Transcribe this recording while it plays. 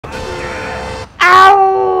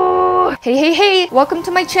Hey, welcome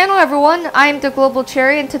to my channel everyone. I am the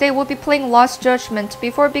globalcherry and today we'll be playing Lost Judgment.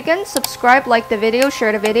 Before we begin, subscribe, like the video,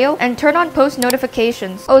 share the video, and turn on post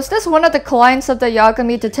notifications. Oh, is this one of the clients of the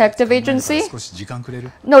Yagami detective agency?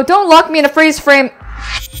 No, don't lock me in a freeze frame.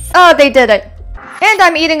 Oh, they did it. And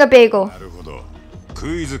I'm eating a bagel.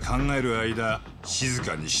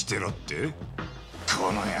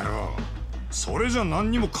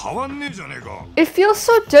 It feels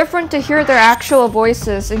so different to hear their actual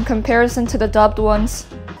voices in comparison to the dubbed ones.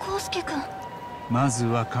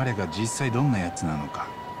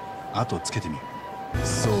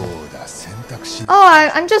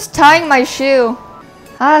 Oh, I'm just tying my shoe.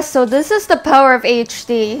 Ah, so this is the power of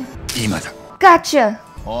HD. Gotcha.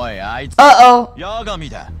 Uh-oh.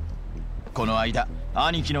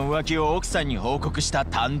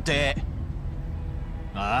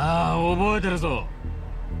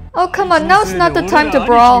 Oh, come on, now's not the time to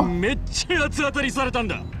brawl.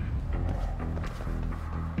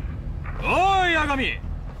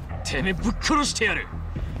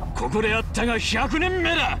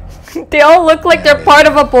 They all look like they're part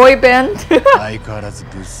of a boy band.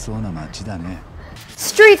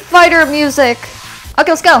 Street Fighter music.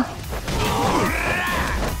 Okay, let's go.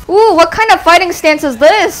 Ooh, what kind of fighting stance is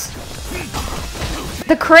this?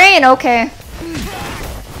 The crane, okay.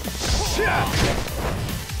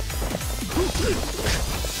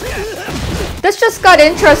 This just got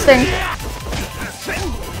interesting.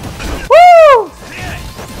 Woo!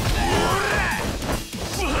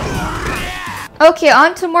 Okay,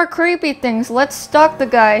 on to more creepy things. Let's stalk the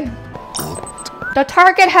guy. The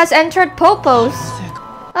target has entered Popos.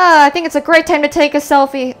 I think it's a great time to take a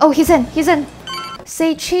selfie. Oh, he's in.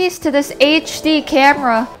 Say cheese to this HD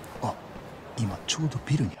camera.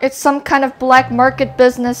 It's some kind of black market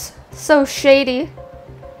business. So shady.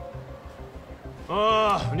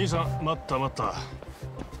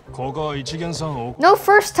 No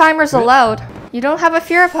first timers allowed. You don't have a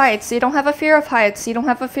fear of heights. You don't have a fear of heights. You don't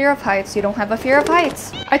have a fear of heights. You don't have a fear of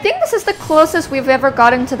heights. I think this is the closest we've ever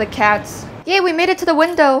gotten to the cats. Yay, we made it to the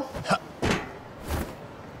window.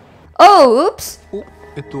 Oh, oops.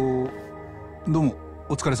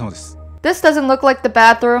 This doesn't look like the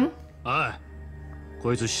bathroom.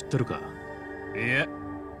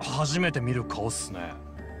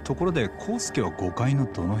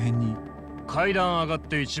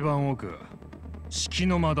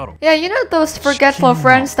 Yeah, you know those forgetful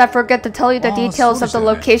friends that forget to tell you the details of the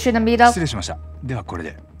location to meet up?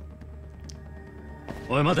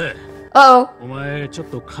 Uh-oh.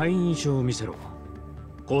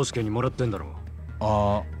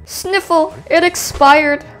 Sniffle, it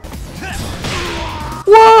expired.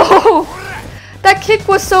 Whoa! That kick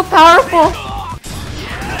was so powerful.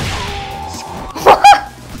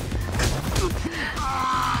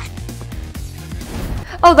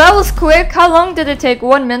 Oh, that was quick. How long did it take?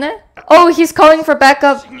 1 minute? Oh, he's calling for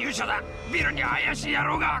backup.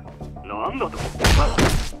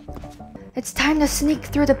 It's time to sneak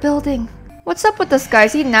through the building. What's up with this guy?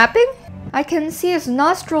 Is he napping? I can see his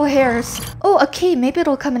nostril hairs. Oh, a key. Maybe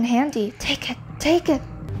it'll come in handy. Take it.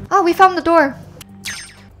 Oh, we found the door.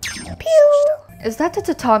 Pew! Is that the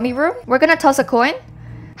tatami room? We're gonna toss a coin?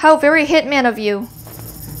 How very hitman of you.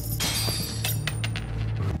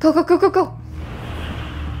 Go.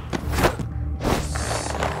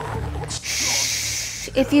 Shh.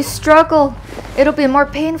 If you struggle, it'll be more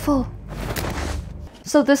painful.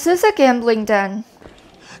 So this is a gambling den.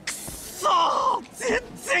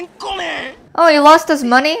 Oh, he lost his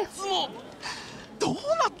money?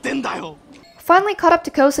 Finally caught up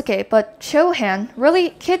to Kosuke, but Chohan,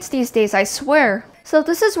 really kids these days, I swear. So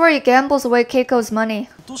this is where he gambles away Keiko's money.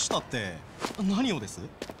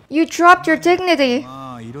 You dropped your dignity.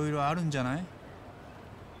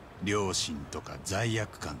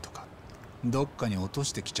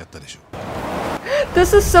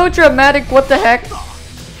 This is so dramatic, what the heck?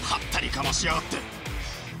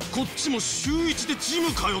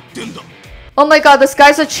 Oh my god, this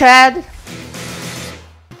guy's a Chad.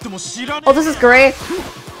 Oh, this is great.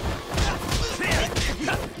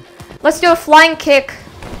 Let's do a flying kick.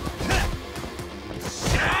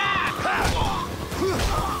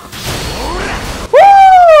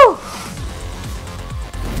 Woo!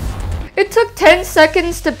 It took 10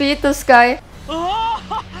 seconds to beat this guy.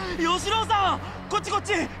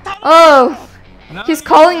 Oh, he's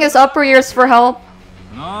calling his upper ears for help.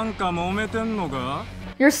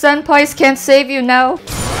 Your senpais can't save you now.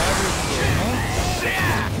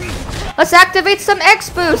 Let's activate some X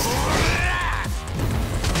boost.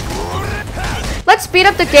 Let's beat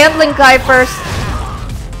up the gambling guy first.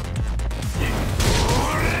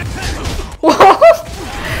 Whoa!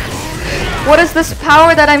 What is this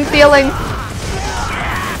power that I'm feeling?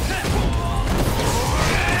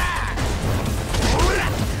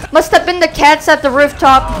 Must have been the cats at the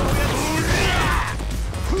rooftop.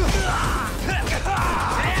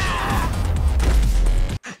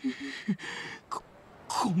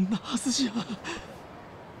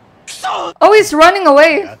 Oh, he's running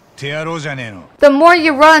away. The more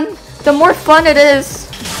you run, the more fun it is.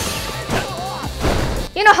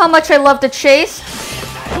 You know how much I love the chase?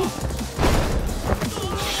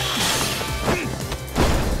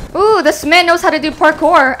 Ooh, this man knows how to do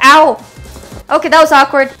parkour. Ow. Okay, that was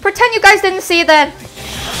awkward. Pretend you guys didn't see that.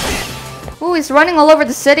 Ooh, he's running all over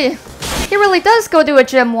the city. He really does go to a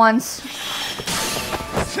gym once.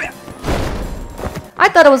 I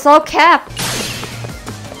thought it was all cap.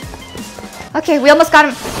 Okay, we almost got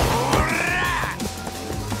him.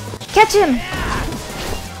 Catch him!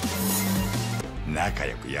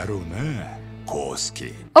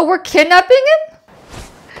 Oh, we're kidnapping him?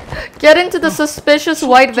 Get into the suspicious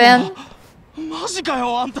white van.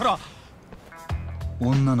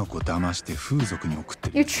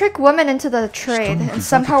 You trick women into the trade, and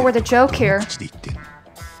somehow we're the joke here.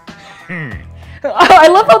 I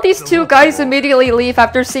love how these two guys immediately leave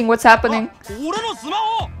after seeing what's happening.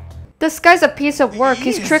 This guy's a piece of work.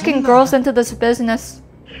 He's tricking girls into this business.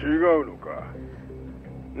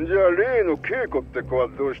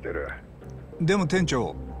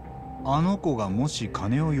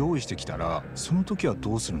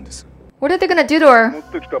 What are they gonna do to her?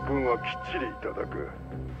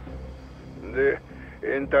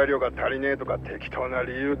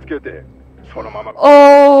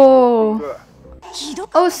 Oh.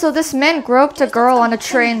 Oh, so this man groped a girl on a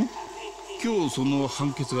train.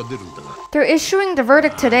 They're issuing the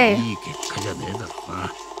verdict today.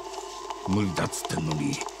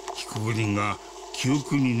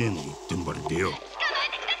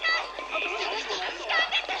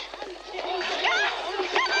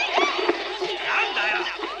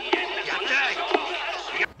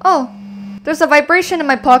 Oh, there's a vibration in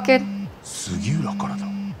my pocket.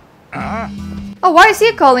 Oh, why is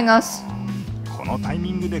he calling us?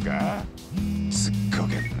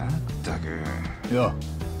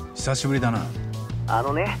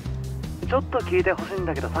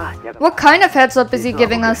 What kind of heads up is he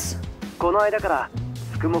giving us?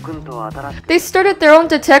 They started their own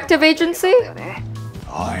detective agency?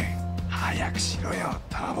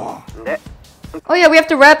 Oh yeah, we have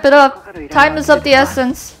to wrap it up. Time is of the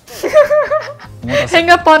essence. Hang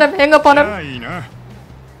up on him, hang up on him.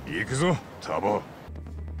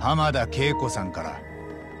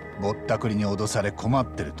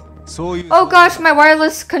 Oh gosh, my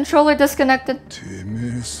wireless controller disconnected.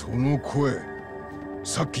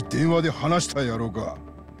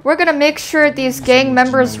 We're gonna make sure these gang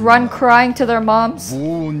members run crying to their moms.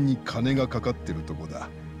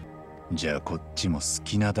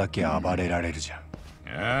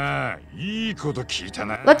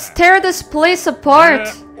 Let's tear this place apart.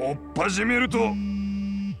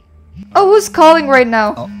 Oh, who's calling right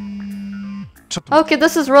now? Okay,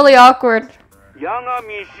 this is really awkward.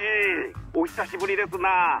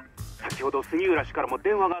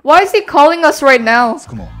 Why is he calling us right now?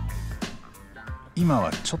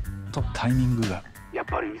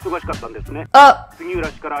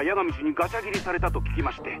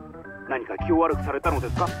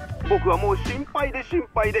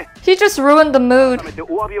 He just ruined the mood.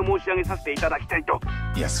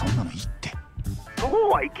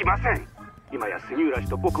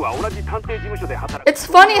 It's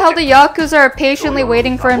funny how the Yakuza are patiently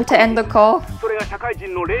waiting for him to end the call.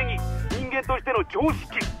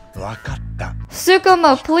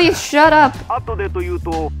 Tsukumo, please shut up.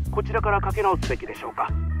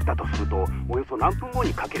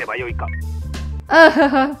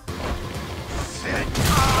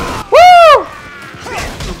 Woo!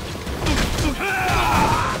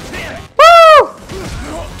 Woo!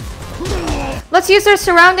 Let's use our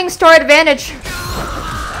surroundings to our advantage.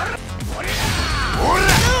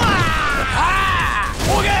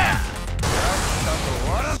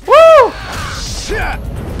 Woo!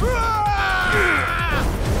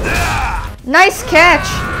 Nice catch.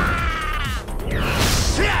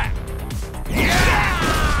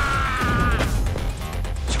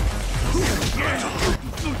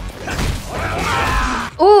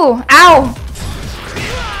 Ooh, ow.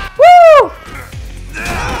 Woo!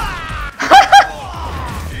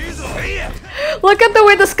 Look at the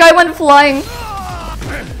way this guy went flying.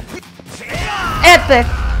 Epic.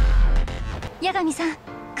 Yagami-san,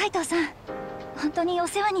 Kaito-san, 本当にお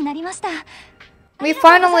世話になりました。 We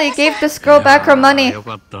finally gave this girl back her money.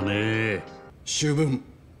 主文、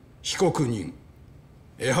被告人、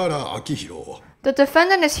The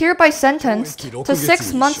defendant is hereby sentenced to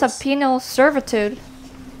 6 months of penal servitude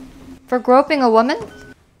for groping a woman?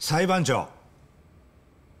 裁判長、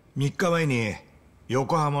3日前に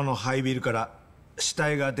横浜の廃ビルから死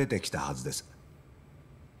体が出てきたはずです。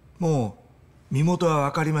もう身元は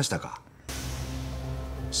分かりましたか？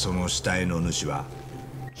その死体の主は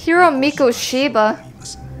Hiro Mikoshiba.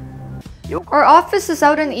 Our office is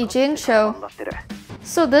out in Ijincho.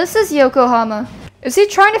 So this is Yokohama. Is he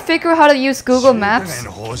trying to figure out how to use Google Maps?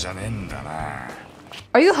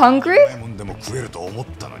 Are you hungry?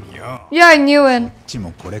 Yeah, I knew it.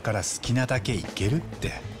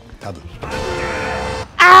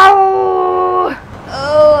 Ow!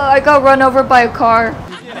 Oh, I got run over by a car.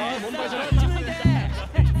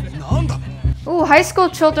 Ooh, high school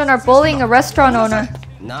children are bullying a restaurant owner.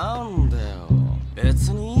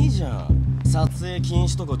 別にいいじゃん。撮影禁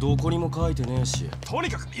止とかどこにも書いてねえし。と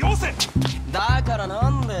にかくよせ。だからな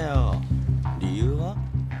んだよ。理由は？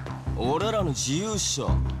俺らの自由っしょ。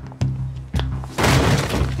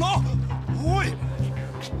あ、おい。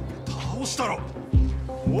倒したろ。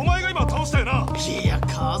お前が今倒したよな。いや、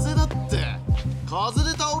風だって。風で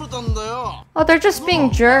倒れたんだよ。Oh, they're just being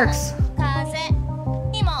jerks. 風。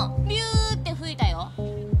今ビューって吹いたよ。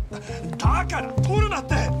だから取るなっ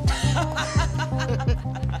て。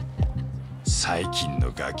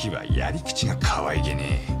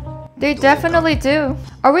They definitely do.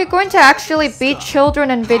 Are we going to actually beat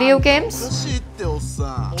children in video games?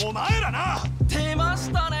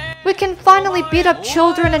 We can finally beat up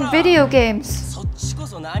children in video games.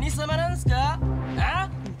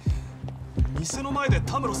 店の前で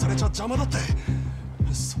たむろされちゃ邪魔だって。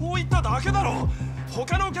そう言っただけだろ。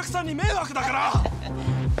他のお客さんに迷惑だから。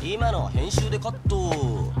今の編集でカッ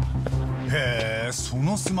ト。へえ、そ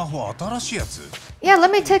のスマホ新しいやつ。Yeah,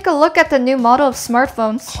 let me take a look at the new model of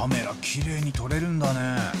smartphones. カメラ綺麗に撮れるんだ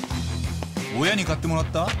ね。親に買ってもらっ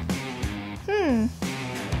た？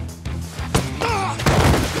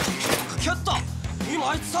キャッタ、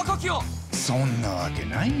今あいつ榊を。そんなわけ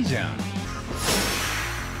ないじゃん。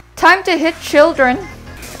Time to hit children.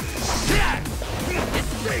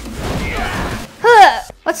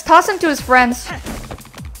 Let's toss him to his friends.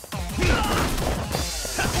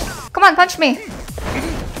 Come on, punch me.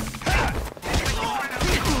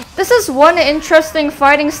 This is one interesting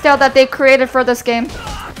fighting style that they created for this game.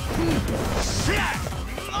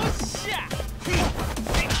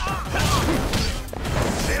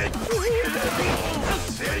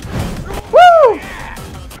 Woo!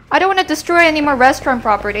 I don't want to destroy any more restaurant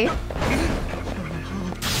property.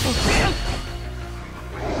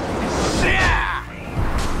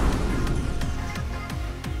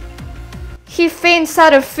 He faints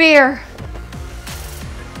out of fear.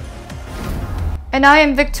 And I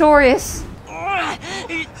am victorious.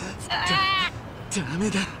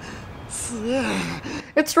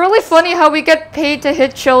 It's really funny how we get paid to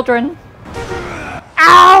hit children.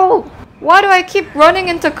 Ow! Why do I keep running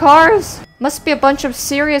into cars? Must be a bunch of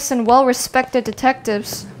serious and well-respected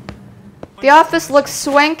detectives. The office looks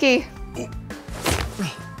swanky.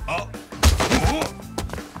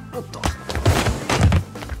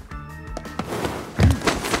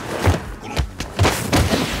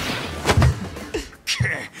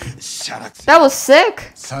 That was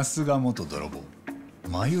sick. さすが元泥棒。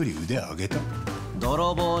前より腕上げた。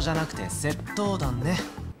泥棒じゃなくて窃盗団ね。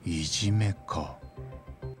いじめか。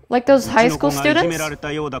Like those high school students? いじめられ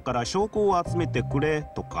たようだから証拠を集めてくれ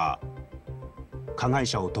とか、加害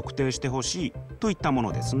者を特定してほしいといったも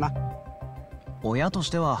のですな。親とし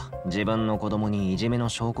ては自分の子供にいじめの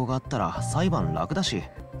証拠があったら裁判楽だし。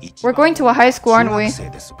We're going to a high school, aren't we?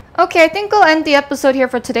 Okay, I think I'll end the episode here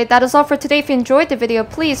for today. That is all for today. If you enjoyed the video,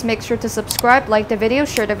 please make sure to subscribe, like the video,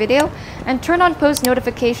 share the video, and turn on post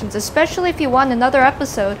notifications, especially if you want another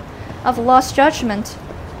episode of Lost Judgment.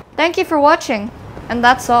 Thank you for watching, and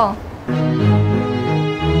that's all.